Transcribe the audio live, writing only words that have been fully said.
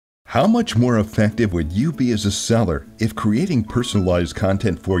How much more effective would you be as a seller if creating personalized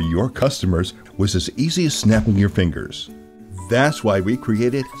content for your customers was as easy as snapping your fingers? That's why we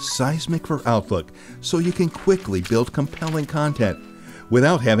created Seismic for Outlook, so you can quickly build compelling content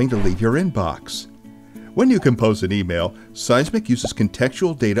without having to leave your inbox. When you compose an email, Seismic uses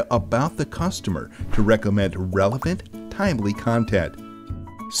contextual data about the customer to recommend relevant, timely content.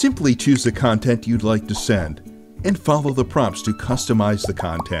 Simply choose the content you'd like to send and follow the prompts to customize the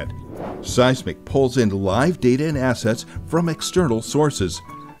content. Seismic pulls in live data and assets from external sources,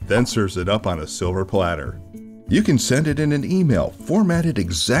 then serves it up on a silver platter. You can send it in an email formatted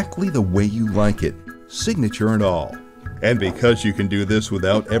exactly the way you like it, signature and all. And because you can do this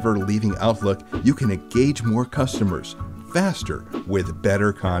without ever leaving Outlook, you can engage more customers faster with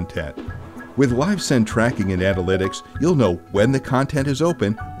better content. With live send tracking and analytics, you'll know when the content is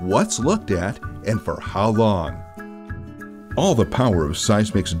open, what's looked at, and for how long. All the power of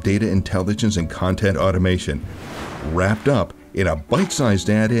Seismic's data intelligence and content automation, wrapped up in a bite-sized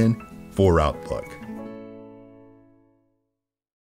add-in for Outlook.